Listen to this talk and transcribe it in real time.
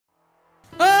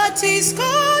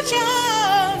horticulture,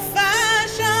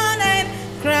 fashion and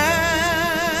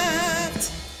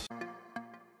craft.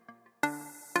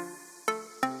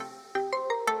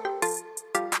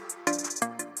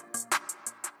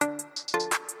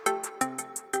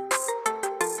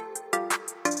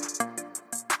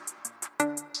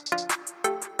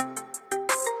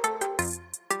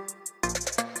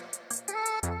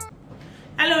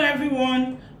 Hello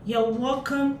everyone, you're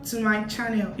welcome to my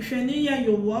channel. If you're new here,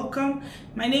 you're welcome.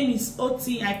 My name is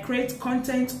Oti. I create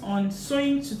content on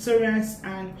sewing tutorials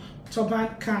and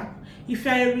turban cap. If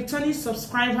you're a returning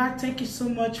subscriber, thank you so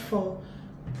much for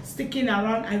sticking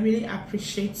around. I really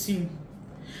appreciate you.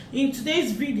 In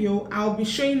today's video, I'll be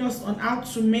showing us on how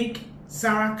to make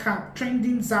zarah cap,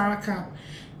 trending zarah cap.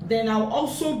 Then I'll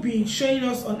also be showing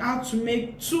us on how to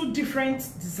make two different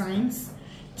designs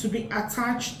to be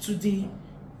attached to the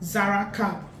zarah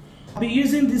cap. I'll be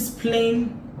using this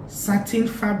plain satin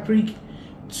fabric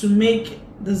to make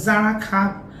the zarah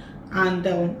cap, and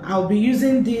I'll be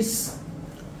using this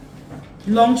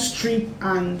long strip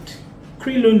and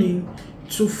creloning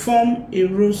to form a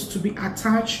rose to be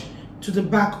attached to the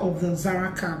back of the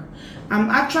zarah cap. I'm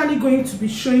actually going to be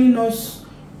showing us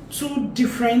two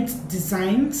different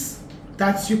designs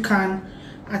that you can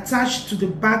attach to the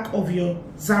back of your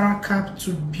zarah cap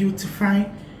to beautify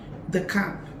the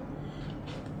cap.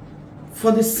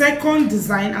 For the second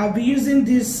design, I'll be using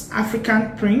this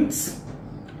African print.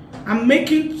 I'm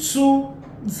making two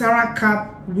zarah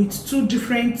cap with two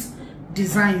different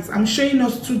designs. I'm showing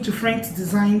us two different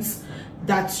designs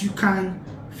that you can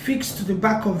fix to the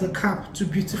back of the cap to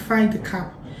beautify the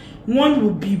cap. One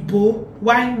will be bow,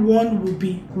 while one will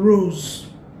be rose.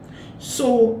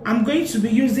 So I'm going to be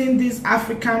using this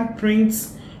African print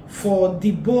for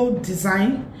the bow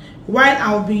design, while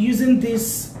I'll be using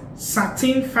this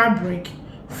satin fabric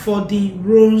for the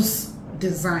rose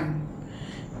design.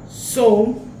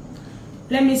 So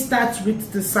let me start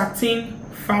with the satin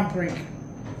fabric.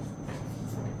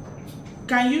 You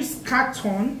can use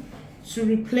cotton to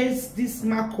replace this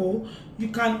marco. You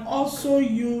can also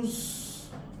use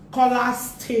collar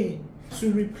stay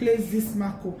to replace this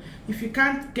marco if you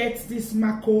can't get this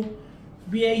marco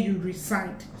where you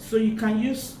reside. So you can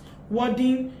use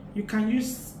wadding, you can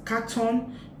use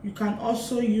cotton, you can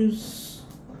also use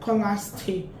collar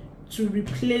stay to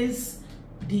replace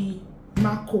the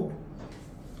marco.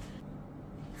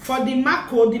 For the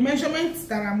marco, the measurement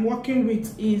that I'm working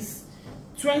with is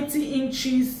 20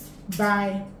 inches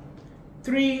by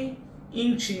 3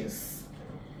 inches.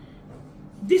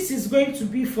 This is going to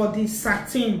be for the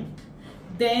satin.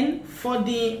 Then for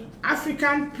the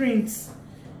African prints,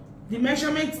 the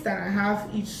measurement that I have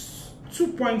is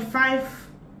 2.5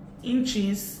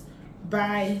 inches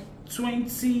by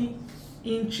 20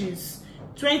 inches.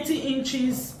 20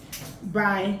 inches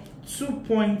by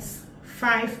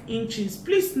 2.5 inches.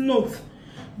 Please note,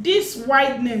 this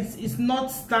wideness is not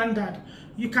standard.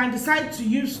 You can decide to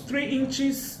use 3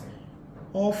 inches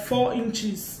or 4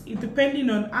 inches, depending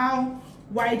on how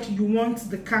wide you want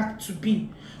the cap to be.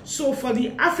 So for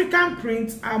the African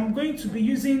print, I'm going to be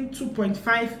using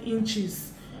 2.5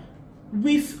 inches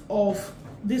width of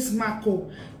this marco.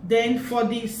 Then for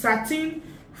the satin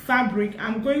fabric,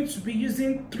 I'm going to be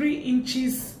using 3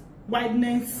 inches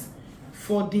wideness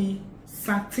for the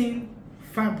satin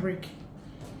fabric.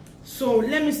 So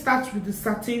let me start with the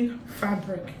satin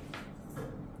fabric.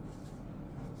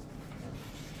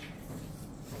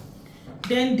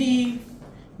 Then the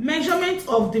measurement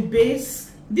of the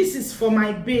base, this is for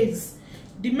my base.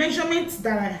 The measurement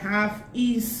that I have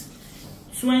is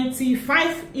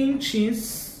 25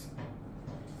 inches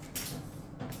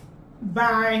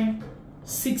by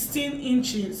 16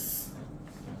 inches.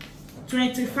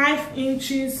 25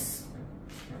 inches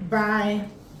by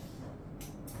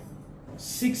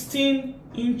 16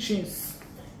 inches.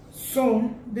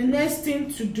 So the next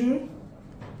thing to do,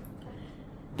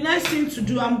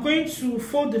 I'm going to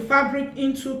fold the fabric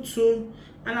into two,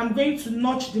 and I'm going to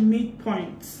notch the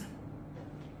midpoint.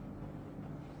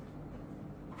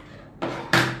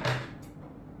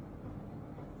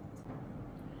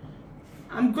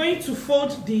 I'm going to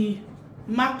fold the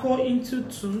marco into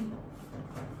two.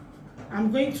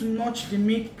 I'm going to notch the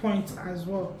midpoint as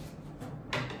well.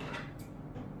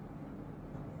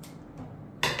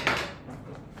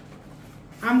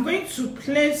 I'm going to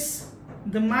place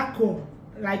the marco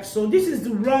like so. This is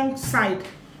the wrong side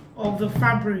of the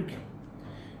fabric,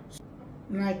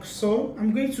 like so.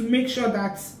 I'm going to make sure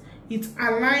that it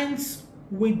aligns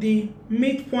with the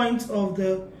midpoint of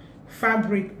the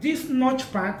fabric. This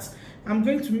notch part, I'm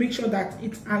going to make sure that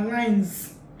it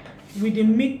aligns with the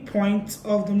midpoint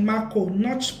of the marco.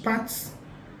 Notch part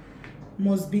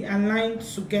must be aligned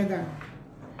together.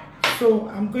 So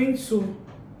I'm going to,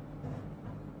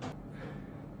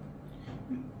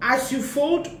 as you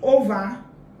fold over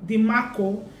the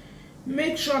marco,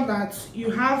 make sure that you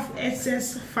have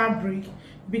excess fabric,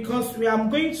 because we are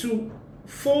going to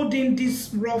fold in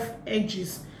these rough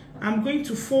edges. I'm going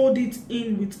to fold it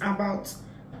in with about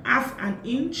half an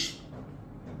inch.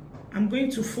 I'm going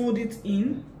to fold it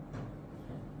in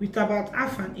with about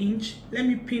half an inch. Let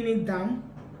me pin it down.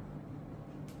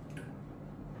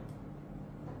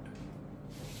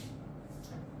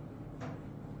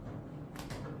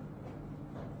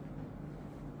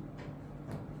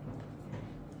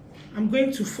 I'm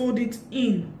going to fold it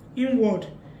inward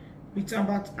with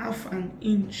about half an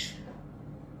inch.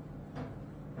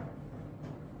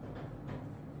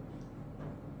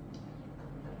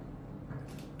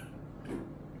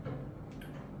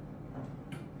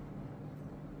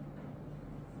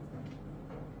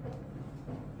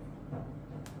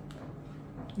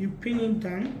 You pin it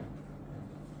down.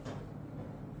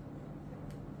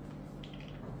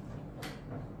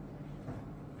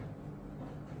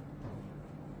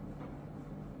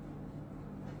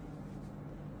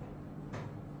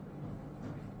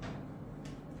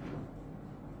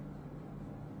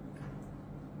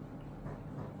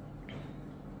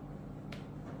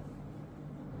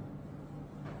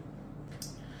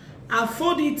 I'll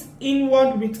fold it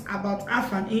inward with about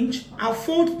half an inch. I'll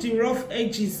fold the rough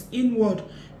edges inward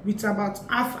with about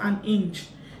half an inch.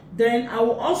 Then I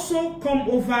will also come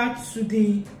over to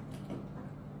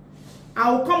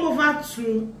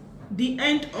the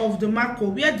end of the marco,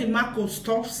 where the marco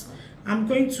stops. I'm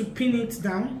going to pin it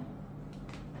down.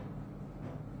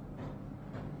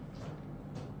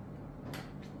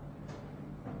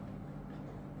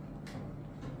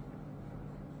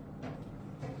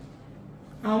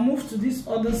 I'll move to this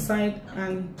other side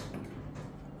and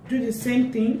do the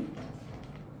same thing.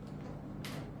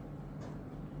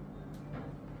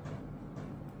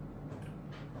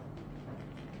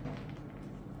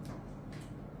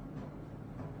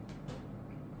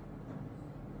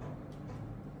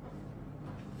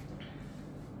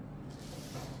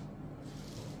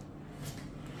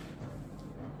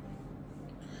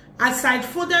 As I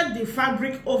folded the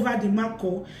fabric over the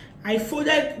marco, I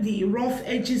folded the rough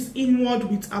edges inward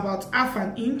with about half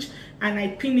an inch and I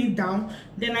pin it down.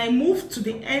 Then I move to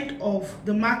the end of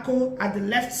the marco at the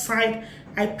left side,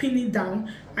 I pin it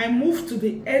down. I move to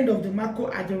the end of the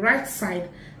marco at the right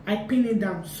side, I pin it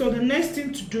down. So the next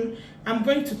thing to do, I'm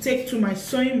going to take to my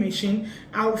sewing machine.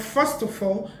 First of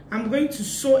all, I'm going to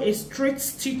sew a straight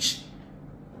stitch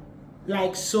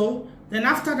like so. Then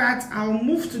after that, I'll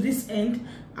move to this end.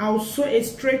 I'll sew a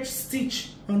straight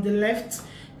stitch on the left.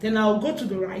 Then I'll go to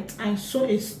the right and sew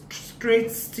a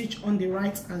straight stitch on the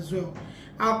right as well.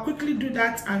 I'll quickly do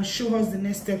that and show us the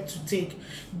next step to take.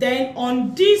 Then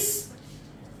on this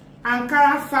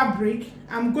Ankara fabric,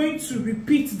 I'm going to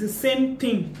repeat the same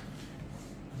thing.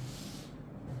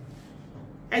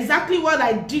 Exactly what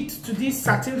I did to this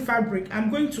satin fabric, I'm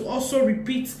going to also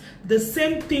repeat the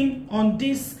same thing on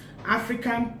this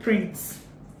African print.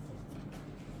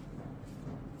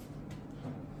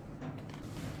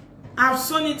 I've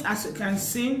sewn it, as you can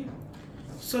see.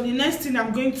 So the next thing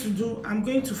I'm going to do, I'm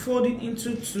going to fold it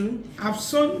into two. I've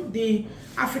sewn the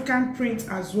African print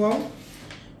as well.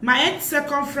 My head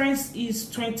circumference is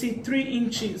 23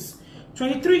 inches.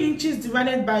 23 inches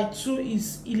divided by 2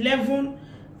 is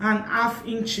 11.5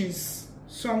 inches.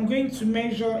 So I'm going to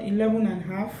measure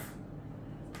 11.5.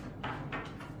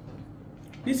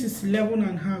 This is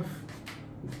 11.5.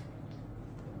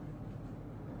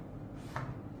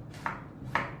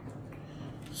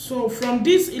 So from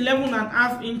this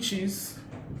 11.5 inches,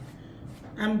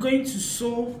 I'm going to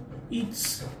sew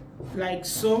it like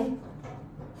so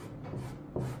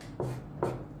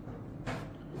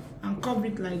and cover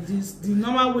it like this, the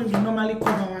normal way we normally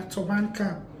cover our turban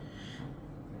cap.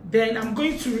 Then I'm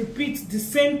going to repeat the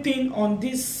same thing on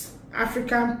this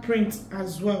African print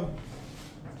as well.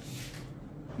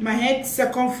 My head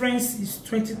circumference is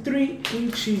 23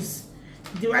 inches.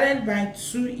 Divided by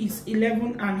 2 is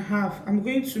 11.5. I'm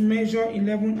going to measure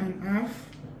 11.5.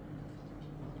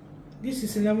 This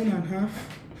is 11.5.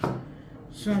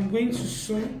 So I'm going to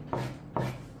sew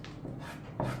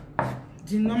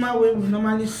the normal way we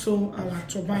normally sew our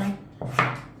turban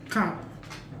cap.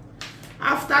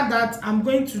 After that, I'm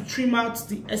going to trim out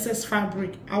the excess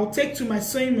fabric. I'll take to my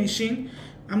sewing machine.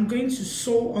 I'm going to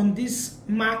sew on this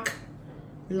mark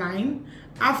line.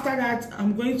 After that,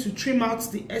 I'm going to trim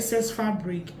out the excess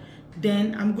fabric.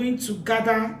 Then I'm going to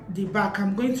gather the back.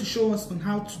 I'm going to show us on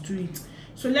how to do it.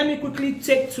 So let me quickly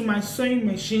take to my sewing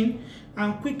machine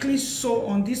and quickly sew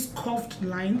on this curved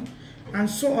line. and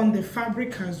sew on the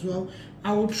fabric as well.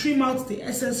 I will trim out the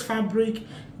excess fabric,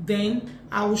 then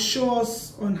I will show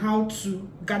us on how to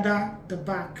gather the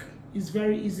back. It's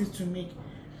very easy to make.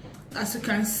 As you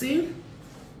can see,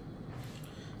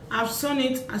 I've sewn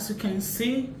it, as you can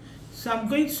see. So I'm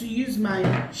going to use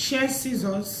my shear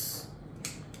scissors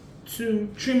to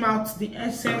trim out the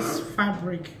excess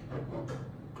fabric.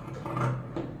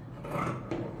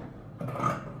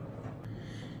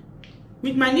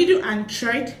 With my needle and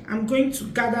thread, I'm going to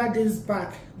gather this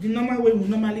back the normal way we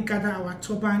normally gather our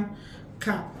turban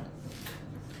cap.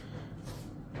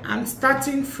 I'm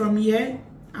starting from here.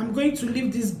 I'm going to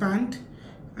leave this band.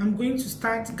 I'm going to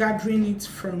start gathering it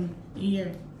from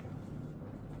here.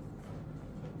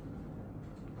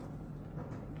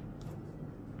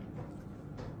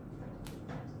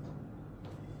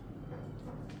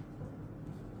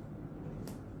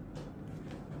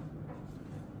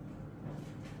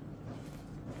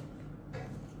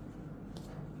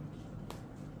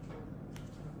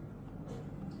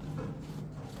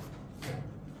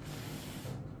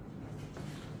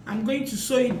 I'm going to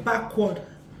sew it backward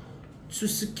to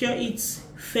secure it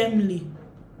firmly.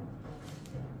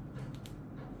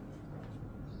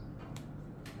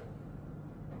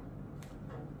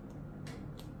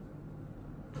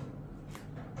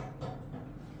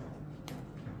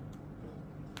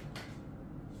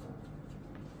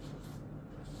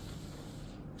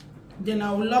 Then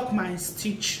I will lock my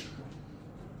stitch.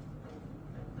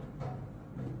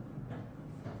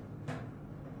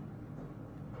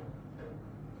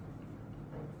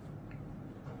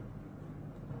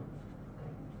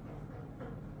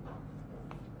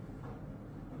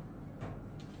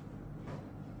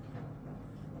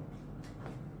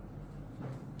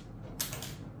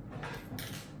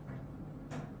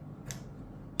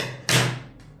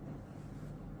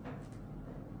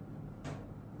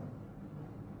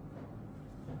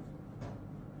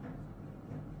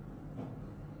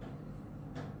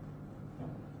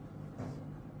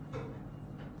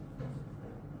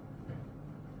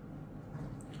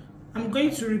 I'm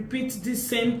going to repeat this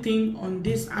same thing on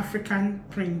this African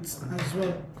print as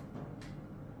well.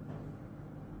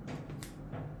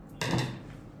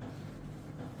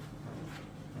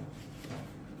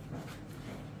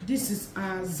 This is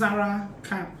a Zarah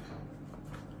cap.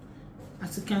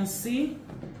 As you can see,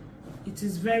 it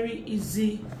is very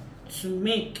easy to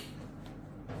make.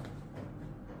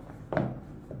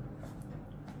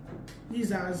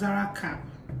 These are Zarah cap.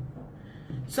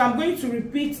 So I'm going to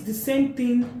repeat the same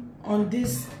thing on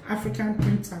this African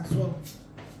print as well.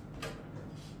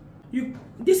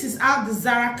 This is how the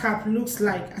Zarah cap looks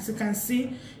like. As you can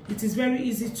see, it is very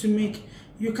easy to make.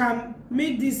 You can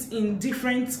make this in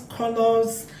different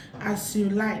colors as you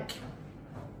like.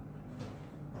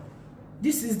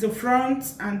 This is the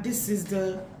front and this is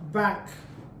the back.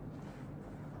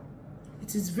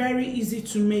 It is very easy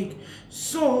to make.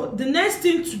 So the next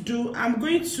thing to do, I'm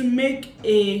going to make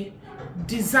a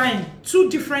design, two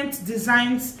different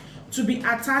designs to be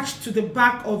attached to the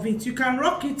back of it. You can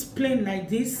rock it plain like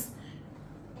this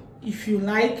if you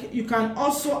like. You can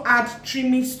also add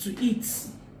trimmings to it.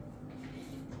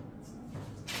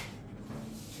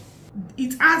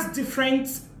 It has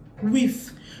different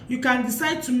width. You can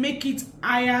decide to make it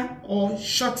higher or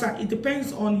shorter. It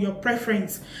depends on your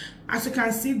preference. As you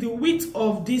can see, the width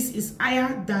of this is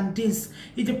higher than this.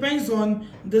 It depends on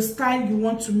the style you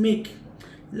want to make.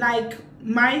 Like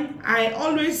mine, I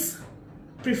always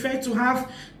prefer to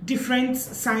have different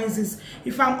sizes.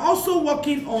 If I'm also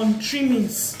working on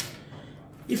trimmings,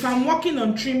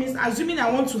 assuming I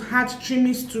want to add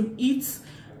trimmings to it,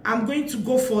 I'm going to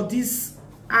go for this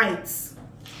height.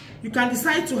 You can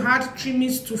decide to add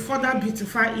trimmings to further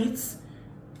beautify it.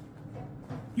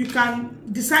 You can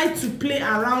decide to play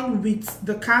around with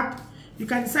the cap. You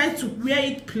can decide to wear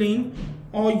it plain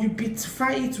or you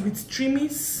beautify it with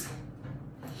trimmings.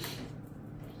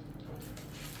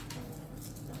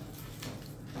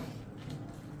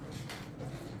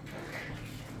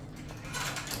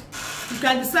 You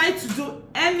can decide to do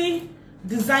any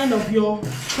design of your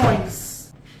choice.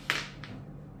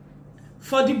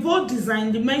 For the bow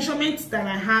design, the measurement that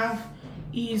I have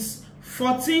is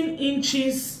 14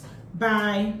 inches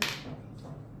by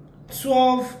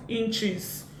 12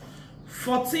 inches.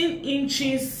 14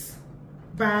 inches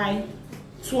by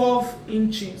 12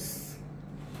 inches.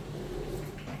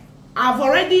 I've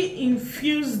already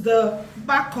infused the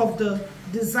back of the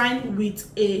design with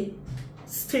a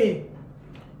stay,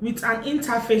 with an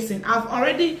interfacing. I've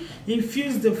already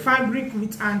infused the fabric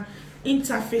with an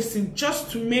interfacing just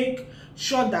to make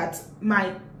sure that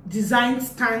my design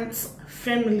stands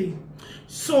firmly.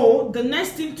 So the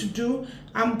next thing to do,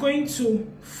 I'm going to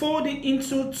fold it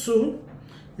into two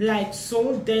like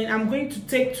so. Then I'm going to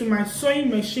take to my sewing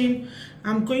machine.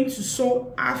 I'm going to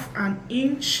sew half an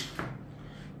inch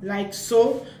like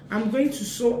so. I'm going to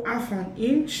sew half an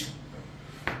inch.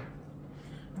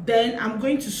 Then I'm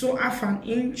going to sew half an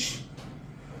inch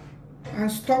and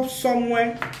stop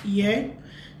somewhere here.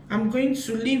 I'm going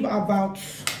to leave about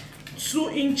 2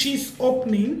 inches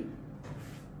opening.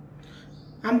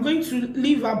 I'm going to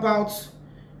leave about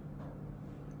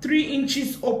 3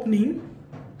 inches opening.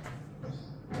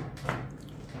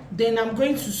 Then I'm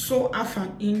going to sew half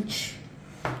an inch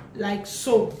like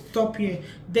so, top here.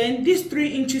 Then this 3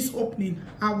 inches opening,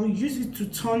 I will use it to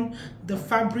turn the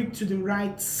fabric to the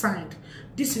right side.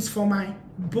 This is for my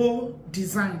bow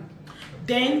design.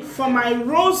 Then for my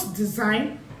rose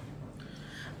design,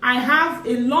 I have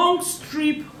a long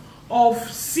strip of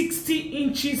 60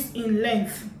 inches in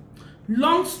length.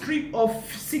 Long strip of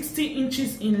 60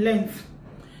 inches in length.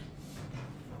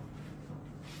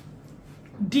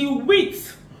 The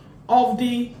width of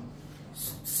the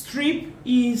strip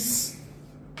is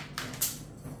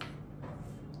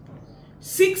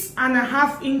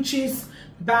 6.5 inches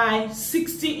by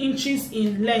 60 inches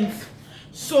in length.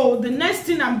 So the next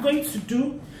thing I'm going to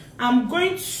do, I'm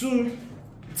going to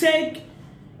take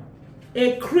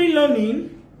a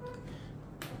crinoline.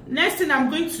 Next thing I'm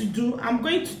going to do, I'm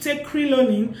going to take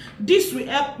crinoline. This will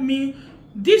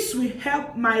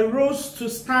help my rose to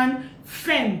stand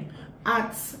firm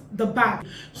at the back.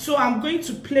 So I'm going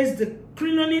to place the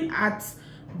crinoline at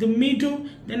the middle.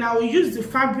 Then I will use the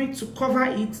fabric to cover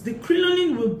it. The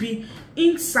crinoline will be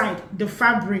inside the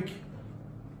fabric.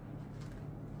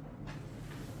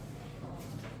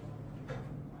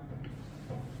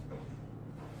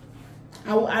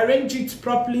 I will arrange it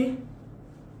properly.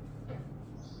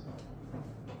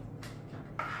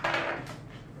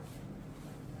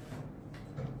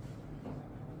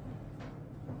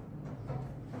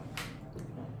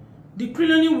 The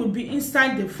crinoline will be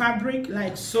inside the fabric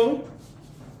like so.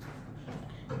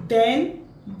 Then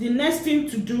the next thing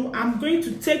to do, I'm going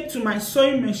to take to my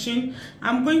sewing machine.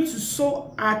 I'm going to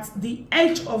sew at the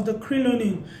edge of the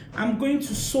crinoline. I'm going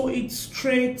to sew it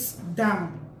straight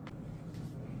down.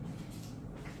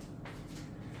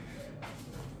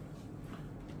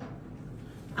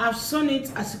 I've sewn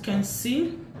it, as you can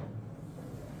see.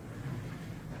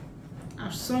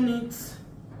 I've sewn it,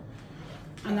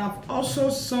 and I've also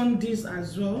sewn this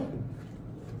as well.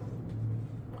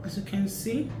 As you can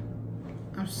see,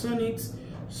 I've sewn it.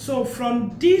 So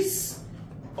from this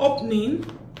opening,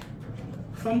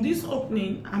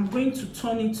 I'm going to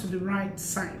turn it to the right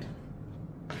side.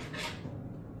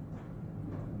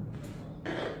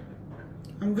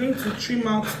 I'm going to trim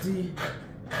out the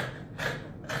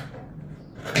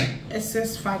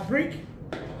excess fabric.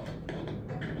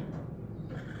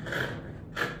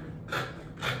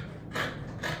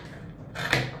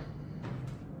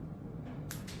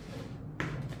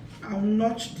 I'll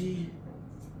notch the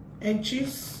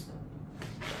edges.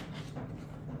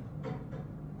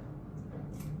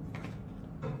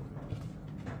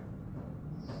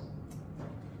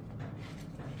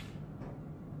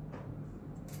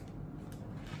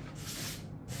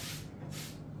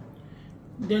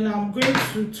 Then I'm going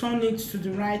to turn it to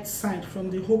the right side from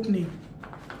the opening.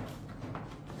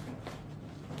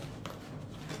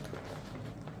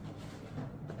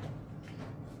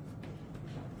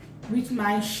 With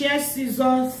my shear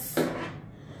scissors,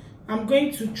 I'm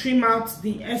going to trim out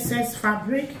the excess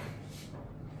fabric.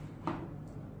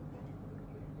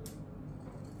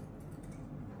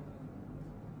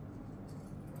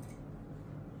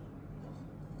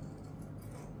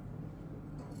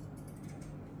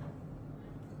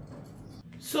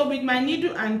 So with my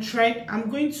needle and thread, I'm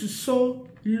going to sew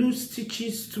loose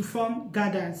stitches to form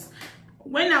gathers.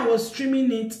 When I was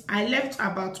trimming it, I left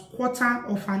about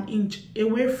 1/4 inch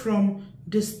away from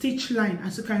the stitch line.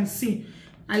 As you can see,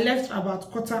 I left about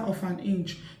 1/4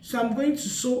 inch. So I'm going to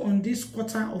sew on this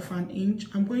 1/4 inch.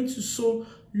 I'm going to sew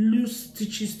loose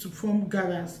stitches to form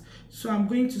gathers. So I'm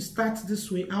going to start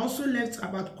this way. I also left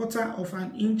about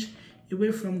 1/4 inch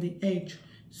away from the edge.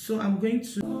 So I'm going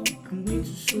to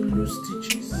sew loose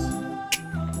stitches.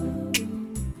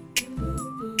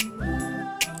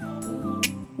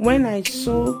 When I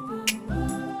sew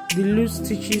the loose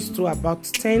stitches to about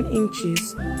 10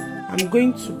 inches, I'm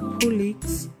going to pull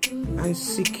it and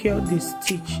secure the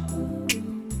stitch.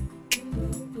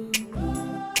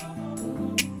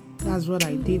 That's what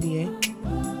I did here.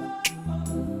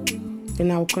 Then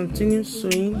I'll continue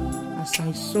sewing. As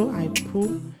I sew, I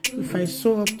pull. If I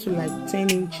sew up to like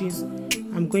 10 inches,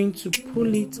 I'm going to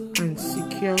pull it and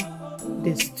secure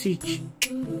the stitch.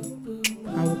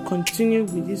 I will continue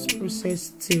with this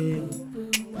process till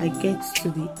I get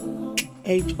to the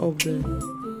edge of the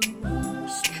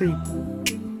strip.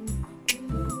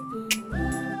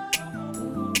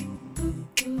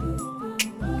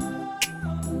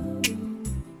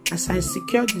 As I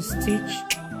secure the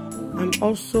stitch, I'm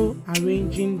also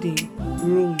arranging the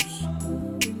rows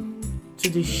to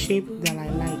the shape that I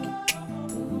like.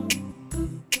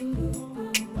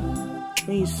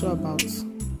 When you sew about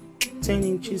 10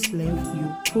 inches length,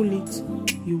 you pull it,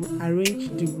 you arrange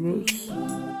the rows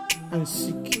and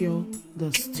secure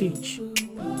the stitch.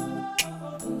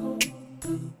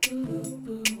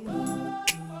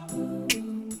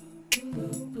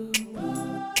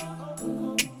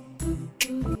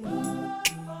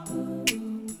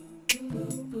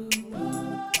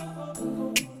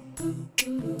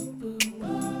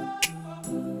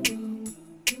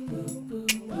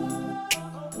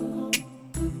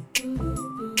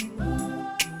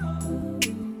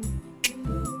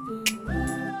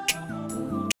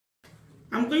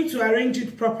 I'm going to arrange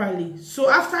it properly. So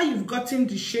after you've gotten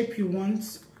the shape you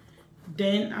want,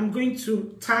 then I'm going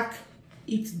to tack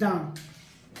it down.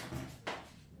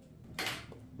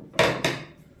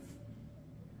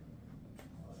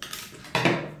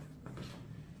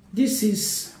 This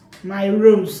is my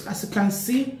rows. As you can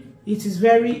see, it is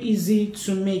very easy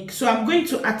to make. So I'm going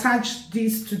to attach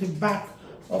this to the back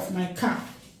of my cap.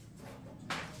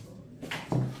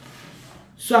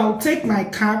 So I'll take my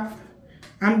cap.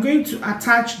 I'm going to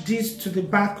attach this to the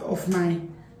back of my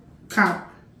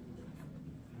cap.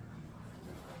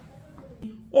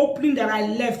 Opening that I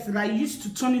left, that I used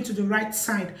to turn it to the right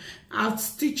side, I've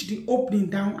stitched the opening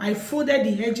down. I folded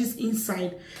the edges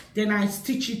inside, then I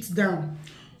stitch it down.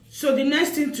 So the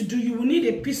next thing to do, you will need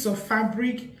a piece of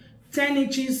fabric 10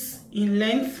 inches in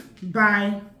length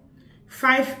by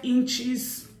 5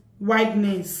 inches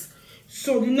wideness.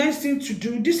 So the next thing to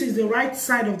do, this is the right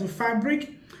side of the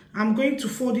fabric. I'm going to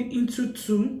fold it into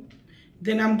 2.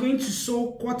 Then I'm going to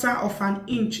sew 1/4 of an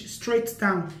inch straight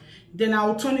down. Then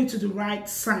I'll turn it to the right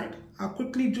side. I'll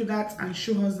quickly do that and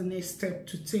show us the next step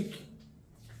to take.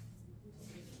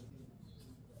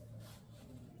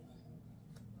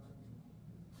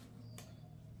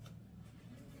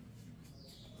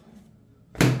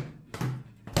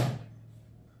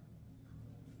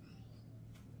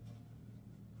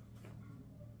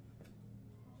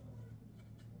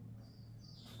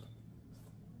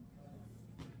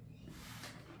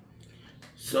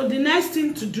 So the next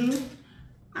thing to do,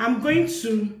 I'm going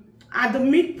to, at the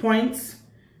midpoint,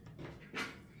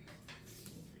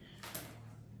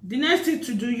 the next thing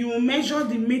to do, you will measure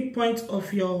the midpoint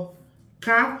of your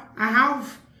cap. I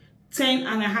have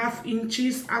 10.5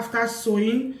 inches after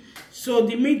sewing, so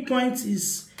the midpoint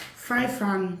is 5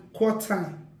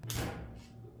 1/4.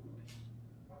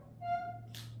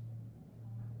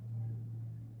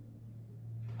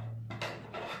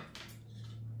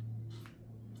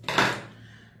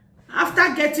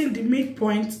 After getting the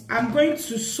midpoint, I'm going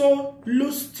to sew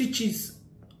loose stitches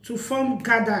to form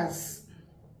gathers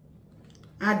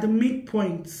at the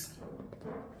midpoint.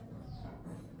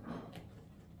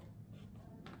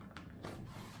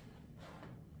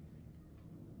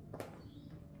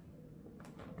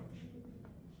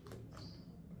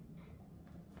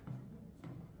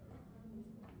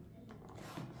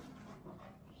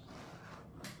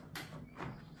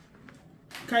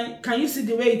 Can you see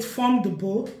the way it formed the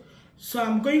bow? So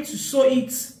I'm going to sew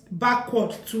it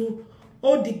backward to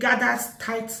hold the gathers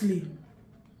tightly.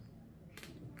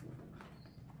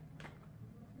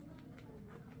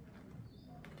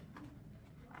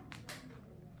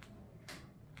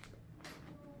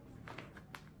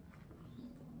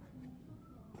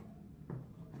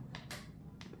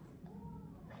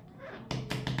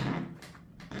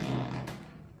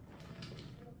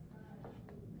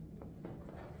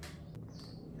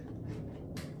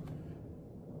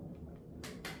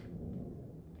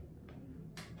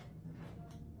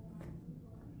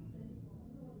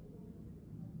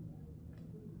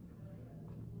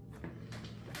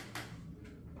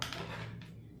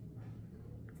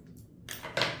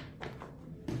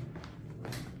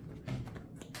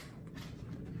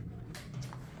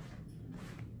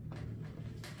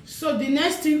 So the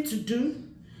next thing to do,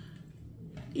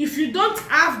 if you don't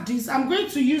have this, I'm going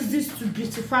to use this to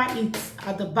beautify it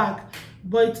at the back,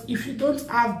 but if you don't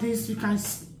have this, you can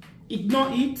ignore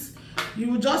it.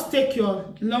 You will just take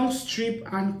your long strip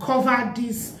and cover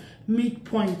this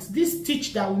midpoint. This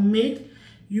stitch that we made,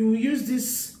 you will use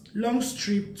this long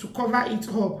strip to cover it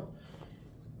up.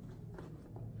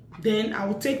 Then I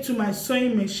will take to my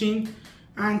sewing machine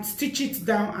and stitch it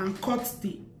down and cut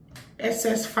the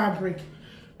excess fabric.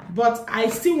 But I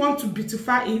still want to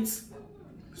beautify it,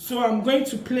 so I'm going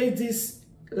to place this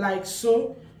like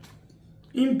so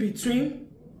in between.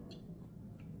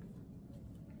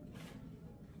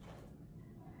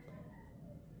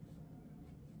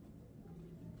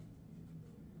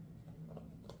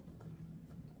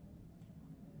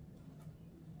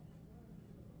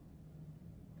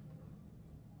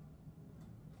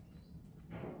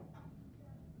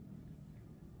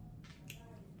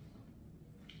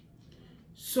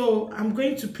 So I'm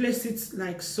going to place it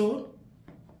like so.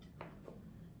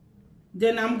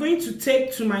 Then I'm going to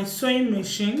take to my sewing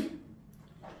machine.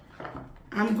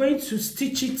 I'm going to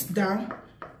stitch it down.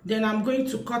 Then I'm going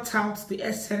to cut out the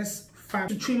excess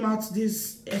fabric, to trim out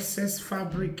this excess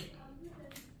fabric.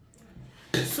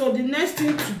 So the next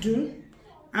thing to do,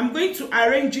 I'm going to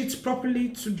arrange it properly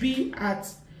to be at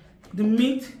the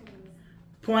mid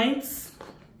points.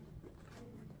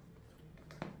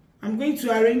 I'm going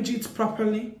to arrange it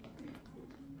properly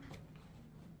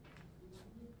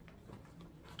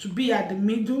to be at the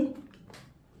middle.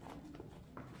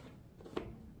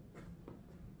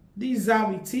 This is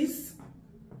how it is.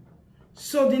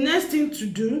 So the next thing to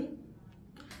do,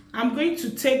 I'm going to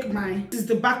take this is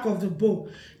the back of the bow.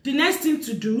 The next thing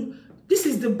to do, this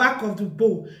is the back of the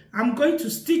bow. I'm going to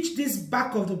stitch this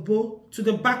back of the bow to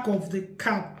the back of the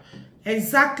cap,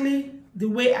 exactly the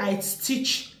way I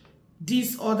stitch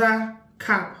this other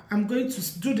cap. I'm going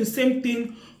to do the same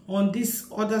thing on this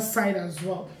other side as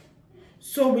well.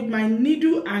 So with my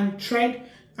needle and thread,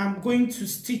 I'm going to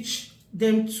stitch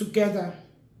them together.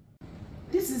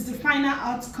 This is the final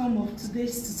outcome of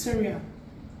today's tutorial.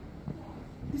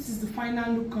 This is the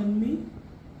final look on me.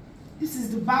 This is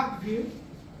the back view.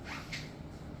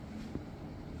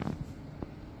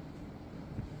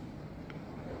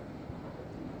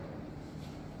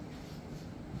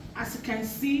 As you can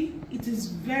see, it is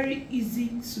very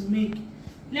easy to make.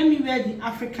 Let me wear the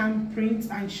African print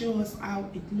and show us how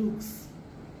it looks.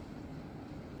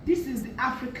 This is the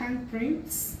African print.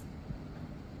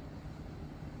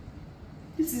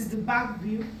 This is the back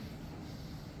view.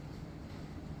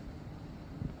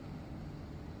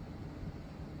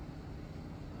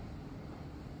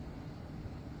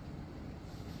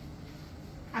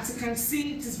 As you can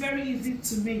see, it is very easy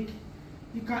to make.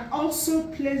 You can also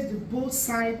place the bow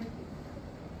side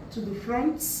to the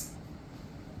front.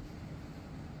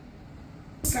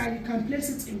 Side, you can place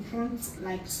it in front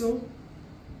like so,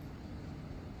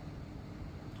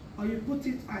 or you put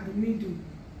it at the middle.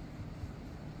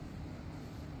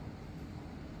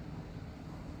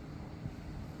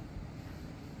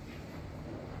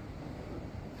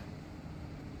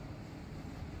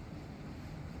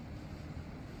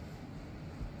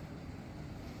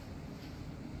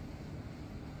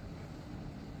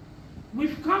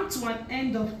 We've come to an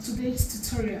end of today's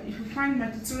tutorial. If you find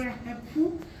my tutorial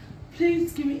helpful,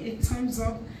 please give me a thumbs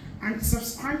up and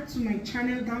subscribe to my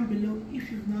channel down below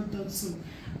if you've not done so.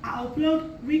 I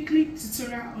upload weekly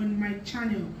tutorial on my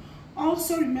channel.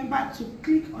 Also remember to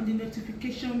click on the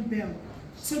notification bell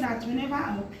so that whenever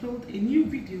I upload a new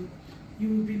video, you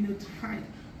will be notified.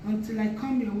 Until I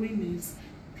come your way next,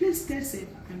 please stay safe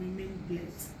and remain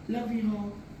blessed. Love you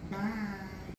all. Bye.